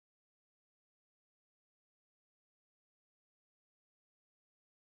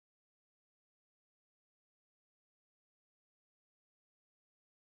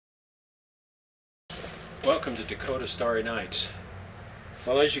Welcome to Dakota Starry Nights.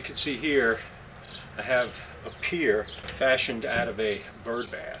 Well, as you can see here, I have a pier fashioned out of a bird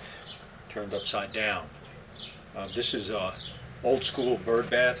bath, turned upside down. This is a old school bird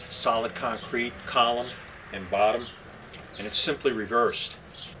bath, solid concrete column and bottom, and it's simply reversed.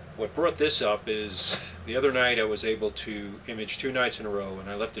 What brought this up is the other night I was able to image 2 nights in a row and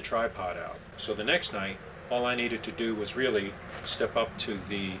I left the tripod out. So the next night, all I needed to do was really step up to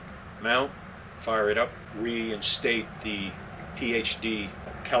the mount, fire it up, reinstate the PhD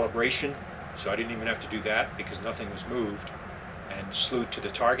calibration, so I didn't even have to do that because nothing was moved, and slewed to the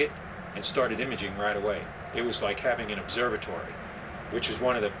target and started imaging right away. It was like having an observatory, which is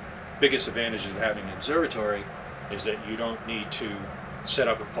one of the biggest advantages of having an observatory, is that you don't need to set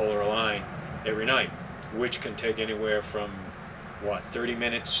up a polar line every night, which can take anywhere from 30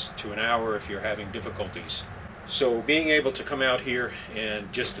 minutes to an hour if you're having difficulties. So being able to come out here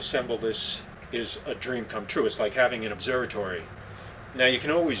and just assemble this is a dream come true. It's like having an observatory. Now you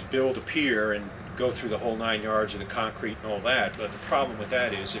can always build a pier and go through the whole 9 yards of the concrete and all that, but the problem with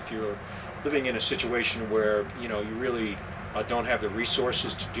that is if you're living in a situation where you really don't have the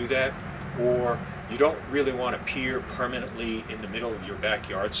resources to do that, or you don't really want a pier permanently in the middle of your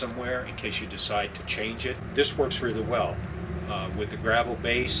backyard somewhere in case you decide to change it, this works really well. With the gravel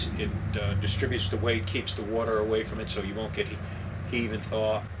base, it distributes the weight, keeps the water away from it so you won't get heave and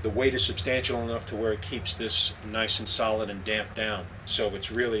thaw. The weight is substantial enough to where it keeps this nice and solid and damped down. So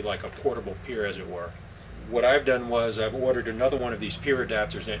it's really like a portable pier, as it were. What I've done was I've ordered another one of these pier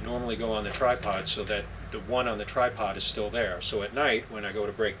adapters that normally go on the tripod so that the one on the tripod is still there. So at night, when I go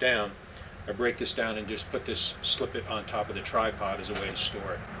to break down, I break this down and just slip it on top of the tripod as a way to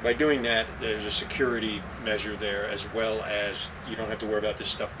store it. By doing that, there's a security measure there, as well as you don't have to worry about this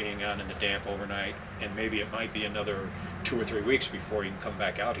stuff being out in the damp overnight, and maybe it might be another 2 or 3 weeks before you can come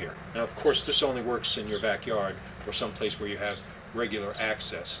back out here. Now, of course, this only works in your backyard or someplace where you have regular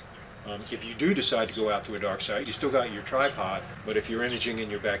access. If you do decide to go out to a dark site, you still got your tripod, but if you're imaging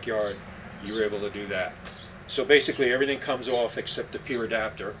in your backyard, you're able to do that. So basically everything comes off except the pier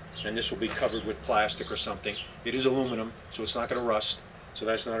adapter, and this will be covered with plastic or something. It is aluminum, so it's not going to rust, so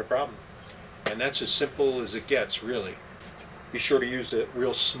that's not a problem. And that's as simple as it gets, really. Be sure to use the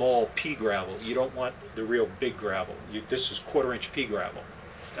real small pea gravel. You don't want the real big gravel. This is 1/4-inch pea gravel.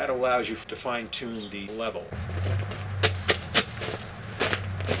 That allows you to fine-tune the level.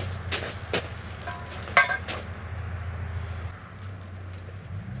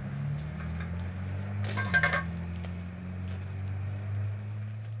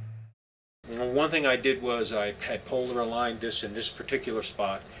 One thing I did was I had polar aligned this in this particular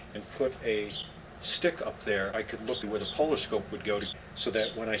spot and put a stick up there. I could look where the polar scope would go to, so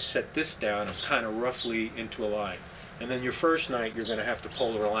that when I set this down, I'm kind of roughly into a line. And then your first night, you're going to have to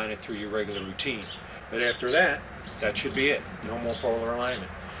polar align it through your regular routine. But after that, that should be it. No more polar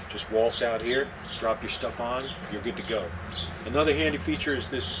alignment. Just waltz out here, drop your stuff on, you're good to go. Another handy feature is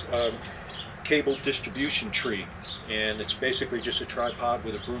this cable distribution tree, and it's basically just a tripod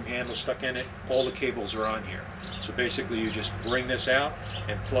with a broom handle stuck in it. All the cables are on here. So basically you just bring this out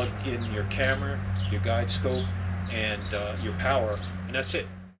and plug in your camera, your guide scope, and your power, and that's it.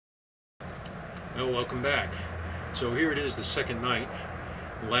 Well, welcome back. So here it is, the second night.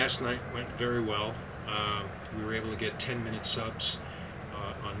 Last night went very well. We were able to get 10-minute subs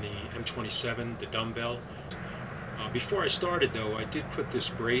on the M27, the dumbbell. Before I started though, I did put this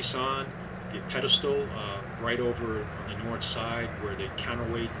brace on the pedestal right over on the north side where the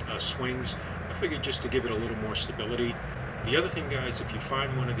counterweight swings. I figured just to give it a little more stability. The other thing, guys, if you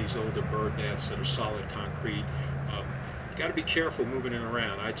find one of these older bird baths that are solid concrete, you got to be careful moving it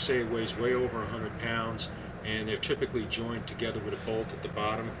around. I'd say it weighs way over 100 pounds, and they're typically joined together with a bolt at the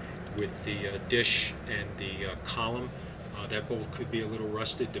bottom with the dish and the column. That bolt could be a little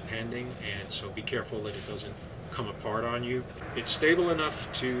rusted depending, and so be careful that it doesn't come apart on you. It's stable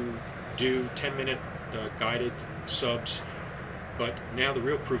enough to do 10-minute guided subs, but now the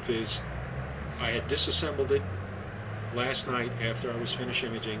real proof is I had disassembled it last night after I was finished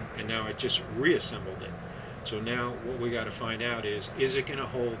imaging, and now I just reassembled it. So now what we got to find out is it going to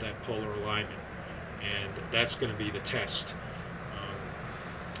hold that polar alignment? And that's going to be the test.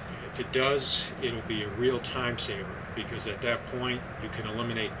 If it does, it'll be a real time saver, because at that point you can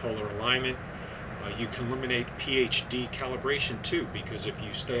eliminate polar alignment. You can eliminate PhD calibration too, because if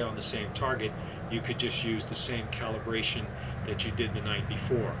you stay on the same target, you could just use the same calibration that you did the night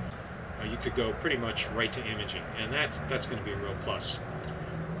before. You could go pretty much right to imaging, and that's going to be a real plus.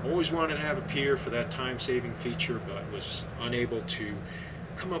 Always wanted to have a pier for that time-saving feature, but was unable to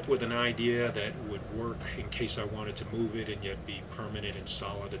come up with an idea that would work in case I wanted to move it and yet be permanent and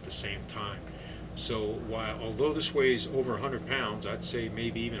solid at the same time. So although this weighs over 100 pounds, I'd say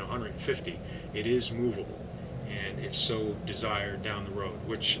maybe even 150, it is movable, and if so desired down the road,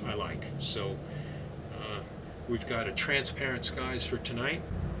 which I like. So we've got a transparent skies for tonight.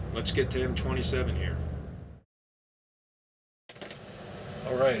 Let's get to M27 here.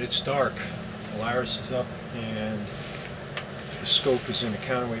 Alright, it's dark. Polaris is up and the scope is in a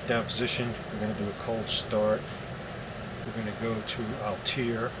counterweight down position. We're going to do a cold start. We're going to go to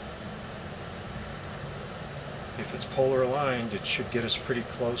Pier. If it's polar aligned, it should get us pretty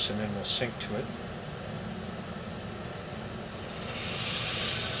close, and then we'll sync to it.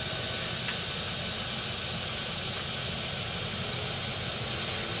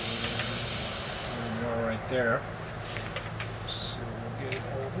 And we are right there. So we'll get it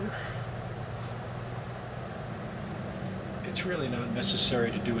over. It's really not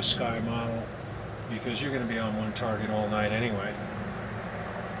necessary to do a sky model because you're going to be on one target all night anyway.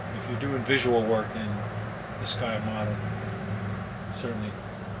 If you're doing visual work, then the sky model certainly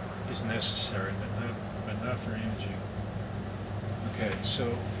is necessary, but not for imaging. Okay,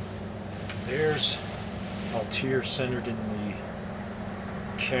 so there's Pier centered in the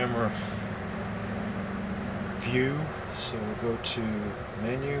camera view. So we'll go to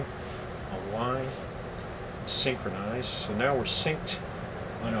menu, align, synchronize. So now we're synced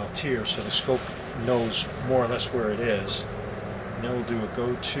on Pier, so the scope knows more or less where it is. Now we'll do a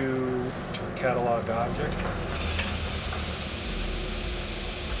go to a catalog object.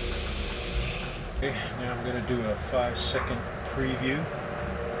 Okay, now I'm going to do a 5-second preview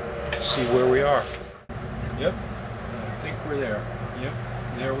to see where we are. Yep, I think we're there. Yep,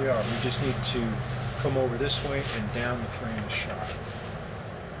 there we are. We just need to come over this way and down the frame of shot.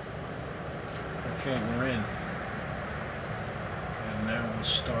 Okay, we're in. And now we'll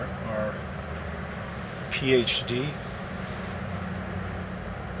start our PhD.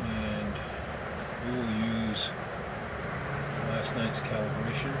 We will use last night's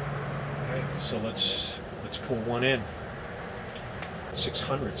calibration. Okay, so let's pull one in.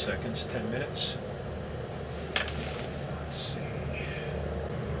 600 seconds, 10 minutes. Let's see.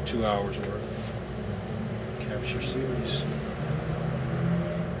 2 hours worth. Capture series.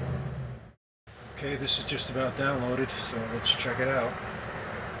 Okay, this is just about downloaded, so let's check it out.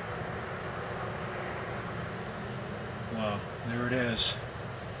 Wow, there it is.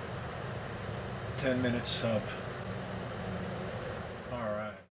 10-minute sub. All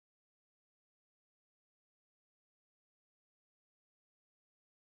right.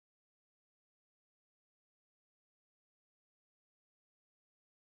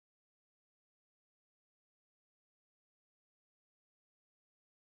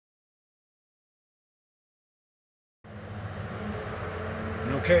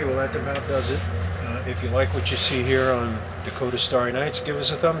 Okay, well that about does it. If you like what you see here on Dakota Starry Nights, give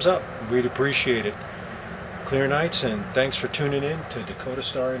us a thumbs up. We'd appreciate it. Clear nights, and thanks for tuning in to Dakota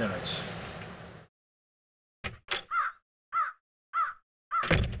Starry Nights.